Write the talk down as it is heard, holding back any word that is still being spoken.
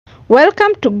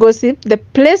Welcome to Gossip, the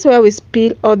place where we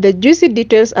spill all the juicy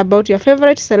details about your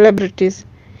favorite celebrities.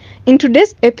 In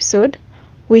today's episode,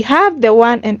 we have the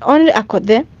one and only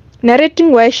Akothee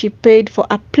narrating why she paid for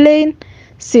a plain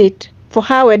seat for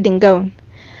her wedding gown.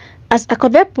 As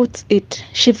Akothee puts it,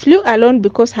 she flew alone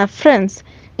because her friends,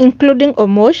 including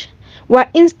Omosh, were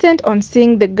instant on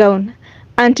seeing the gown.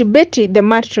 Aunty Betty, the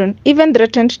matron, even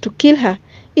threatened to kill her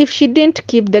if she didn't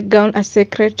keep the gown a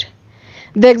secret.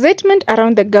 The excitement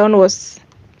around the gown was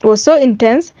so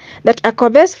intense that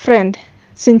Akothee's friend,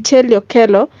 Schnellio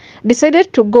Kello,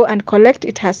 decided to go and collect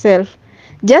it herself,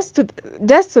 just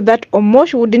so that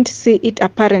Omosh wouldn't see it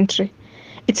apparently.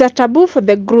 It's a taboo for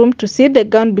the groom to see the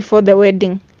gown before the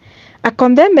wedding.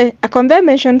 Akothee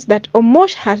mentions that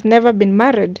Omosh has never been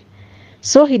married,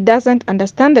 so he doesn't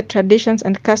understand the traditions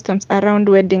and customs around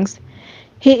weddings.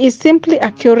 He is simply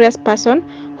a curious person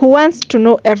who wants to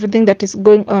know everything that is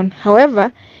going on.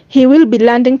 However, he will be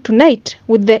landing tonight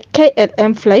with the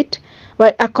KLM flight,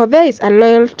 while Akothee is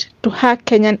loyal to her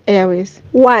Kenya Airways.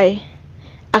 Why?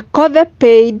 Akothee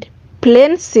paid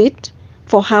plain seat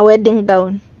for her wedding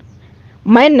gown.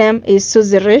 My name is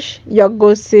Susie Rish, your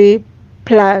gossip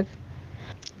plug.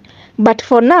 But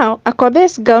for now,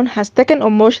 Akothee's gown has taken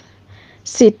Omosh's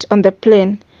seat on the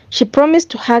plane. She promised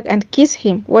to hug and kiss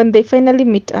him when they finally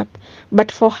meet up.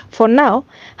 But for now,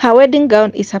 her wedding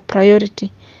gown is her priority.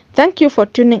 Thank you for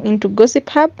tuning into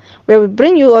Gossiphub, where we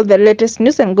bring you all the latest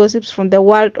news and gossips from the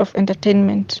world of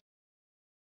entertainment.